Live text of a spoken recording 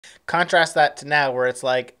Contrast that to now, where it's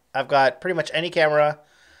like I've got pretty much any camera,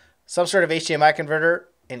 some sort of HDMI converter,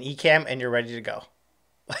 an Ecamm, and you're ready to go.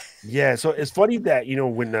 Yeah, so it's funny that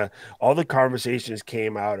when all the conversations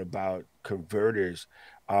came out about converters,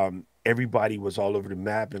 everybody was all over the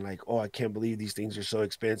map and like, oh, I can't believe these things are so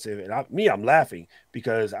expensive. And I'm laughing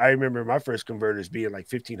because I remember my first converters being like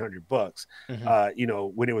 $1,500,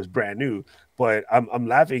 Hmm. when it was brand new. But I'm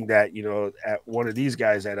laughing that at one of these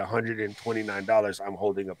guys at $129, I'm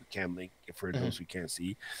holding up a cam link for Hmm. those who can't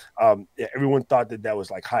see. Everyone thought that that was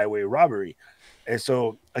like highway robbery, and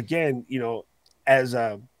so again, as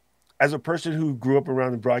a person who grew up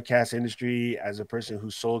around the broadcast industry, as a person who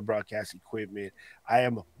sold broadcast equipment, I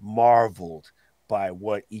am marveled by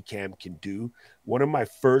what Ecamm can do. One of my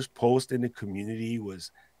first posts in the community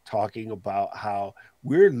was talking about how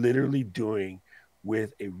we're literally doing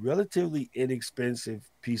with a relatively inexpensive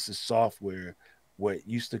piece of software what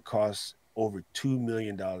used to cost over $2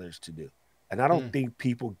 million to do. And I don't think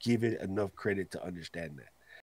people give it enough credit to understand that.